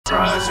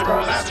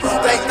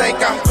They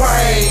think I'm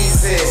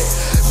crazy,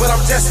 but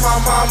I'm just my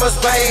mama's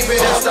baby.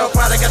 That's the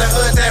product of the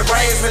hood that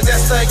raised me.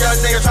 Just a young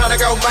nigga trying to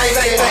go make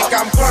it. They think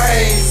I'm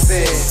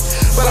crazy,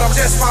 but I'm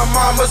just my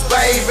mama's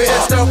baby.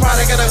 That's the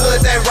product of the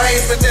hood that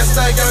raised me. Just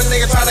a young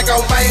nigga trying to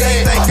go make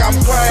it. They think I'm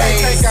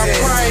crazy.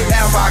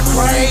 Am I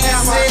crazy?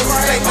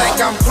 They think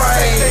I'm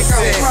crazy.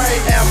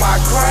 Am I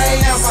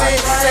crazy?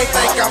 They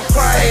think I'm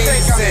crazy.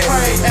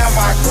 Am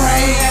I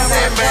crazy?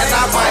 Man,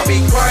 I might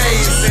be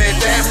crazy.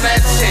 Damn,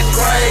 that shit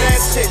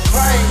crazy.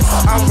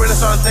 I'm really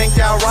starting to think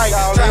y'all right.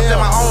 Trapped in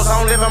my own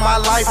zone, living my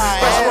life.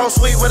 Special roll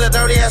sweet with a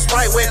dirty ass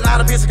sprite. With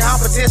not a piece of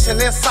competition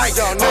in sight.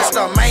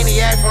 Mr.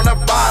 Maniac from the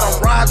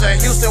bottom. Roger,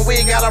 Houston, we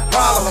got a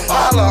problem.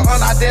 Holla,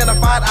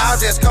 unidentified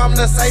objects. Come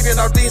to save you,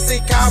 no DC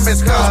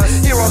Comics. Cause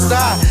heroes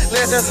die,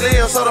 legends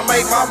live. So to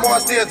make my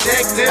more still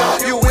objective.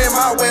 You win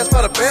my wins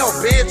for the belt,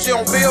 bitch. You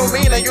don't feel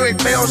me, then you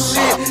ain't feel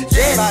shit.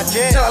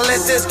 Till I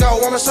let this go,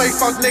 I'ma show you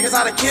fuck niggas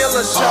how to kill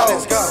a show.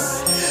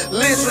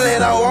 Literally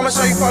though, I'ma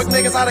show you fuck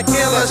niggas how to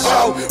kill a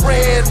show.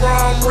 Red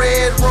rum,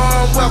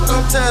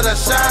 welcome to the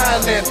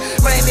shining.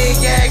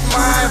 Maniac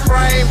mind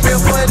frame,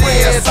 built for the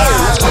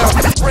asylum.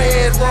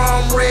 Red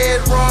rum,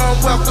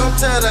 welcome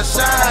to the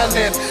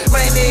shining.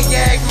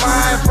 Maniac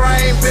mind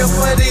frame, built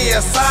for the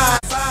asylum.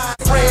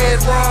 Red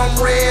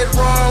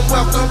rum,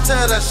 welcome to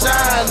the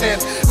shining.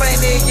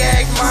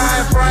 Maniac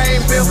mind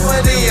frame, built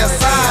for the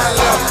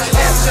asylum.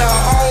 At your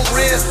own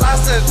risk, I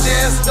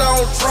suggest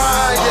don't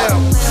try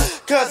them.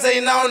 Cause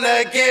they known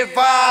to get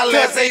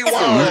violent.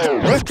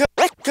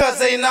 Cause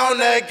they known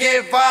to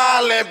get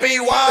violent. Be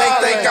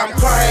wild. They think I'm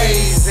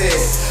crazy,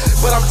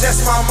 but I'm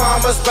just my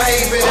mama's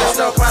baby.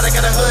 That's the product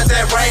of the hood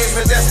that raised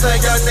me. Just a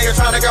young nigga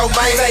trying to go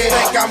make it. They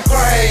think I'm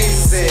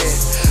crazy,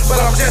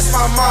 but I'm just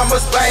my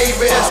mama's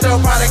baby. That's the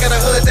product of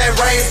the hood that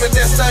raised me.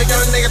 Just a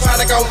young nigga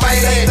trying to go make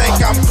it. They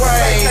think I'm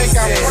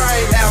crazy.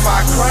 Am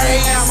I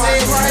crazy?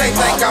 They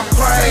think I'm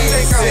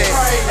crazy.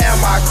 Am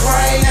I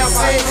crazy?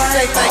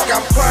 They think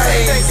I'm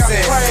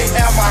crazy.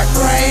 Am I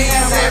crazy?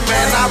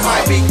 Man, I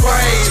might be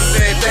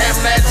crazy. Damn,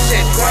 that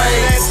shit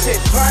crazy.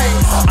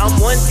 I'm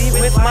one deep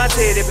with my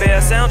teddy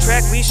bear.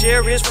 Soundtrack we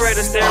share is Fred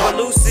Astaire. A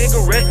loose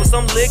cigarette with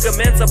some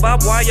ligaments, a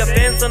barbed wire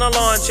fence and a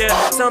lawn chair.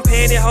 Some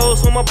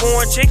pantyhose from a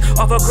porn chick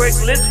off a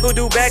Craigslist who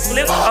do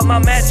backflips of my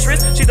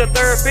mattress. She's a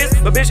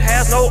therapist, but bitch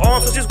has no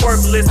arms, so she's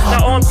worthless.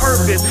 Not on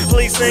purpose,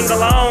 please sing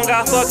along.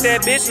 I fuck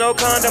that bitch, no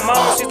condom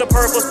on. She's the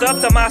purple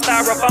stuff to my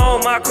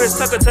styrofoam. My Chris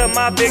Tucker to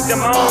my big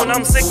Damone.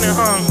 I'm sick and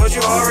hung, but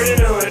you already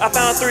knew it. I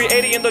found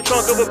 380 in the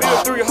trunk of a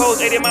Buick, 3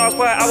 hoes, 80 miles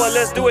per hour.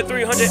 Let's do it,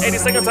 380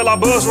 seconds till I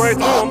buzz right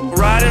through them.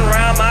 Riding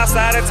around my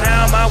side of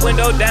town, my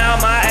window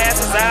down, my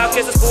ass is out.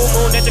 Kiss a full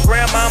moon at your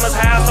grandmama's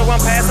house, so I'm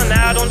passing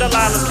out on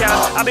Delilah's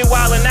couch. I be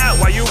wildin' out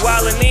while you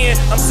wildin' in.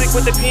 I'm sick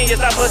with the pen, yes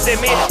I must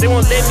admit. They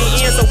won't let me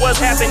in, so what's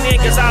happening?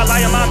 Cause I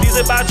lie on my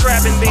music by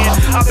trapping then.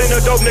 I've been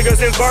a dope nigga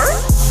since birth,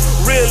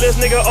 realest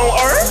nigga on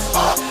earth.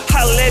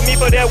 Holla at me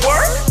for that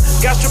work.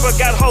 Got stripper,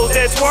 got hoes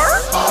that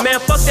twerk.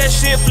 Man, fuck that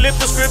shit, flip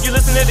the script, you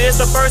listen to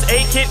this. The first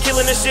aid kit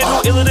killing this shit,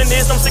 who iller than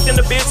this? I'm sick in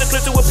the bitch, the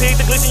clip to a pig,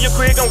 the glitch in your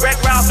crib, gon' wreck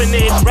Ralph in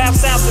it. Rap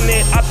sampling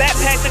it. I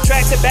backpack the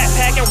track to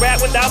backpack and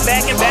rap without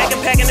backing back and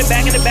packing the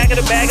back in the back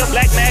of the bag of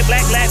black mag,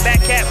 black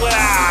back cat with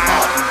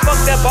fuck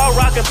that ball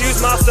rock,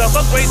 confuse myself.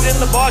 Fuck raising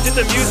the bar, just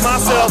amuse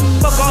myself.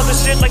 Fuck all the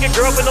shit like a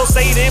girl with no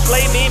say it.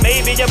 Play me,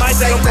 maybe you might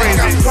think I'm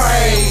crazy. I'm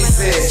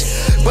crazy,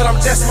 but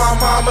I'm just my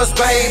mama's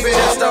baby.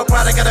 That's the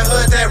product of the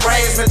hood that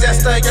raised me.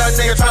 Just a young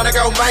nigga trying to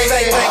go make it.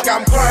 They think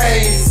I'm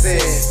crazy,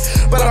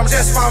 but I'm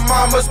just my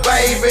mama's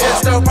baby.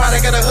 That's the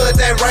product of the hood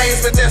that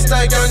raised me. Just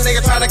a young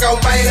nigga trying to go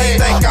make it. They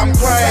think I'm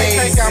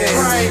crazy.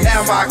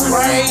 Am I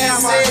crazy?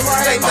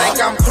 They think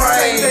I'm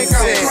crazy.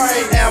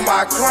 Am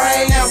I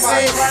crazy?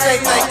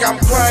 They think I'm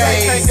crazy.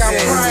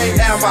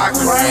 Am I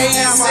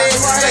crazy?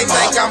 They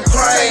think I'm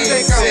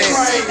crazy.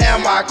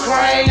 Am I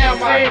crazy?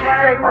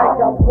 They think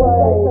I'm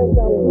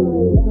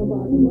crazy.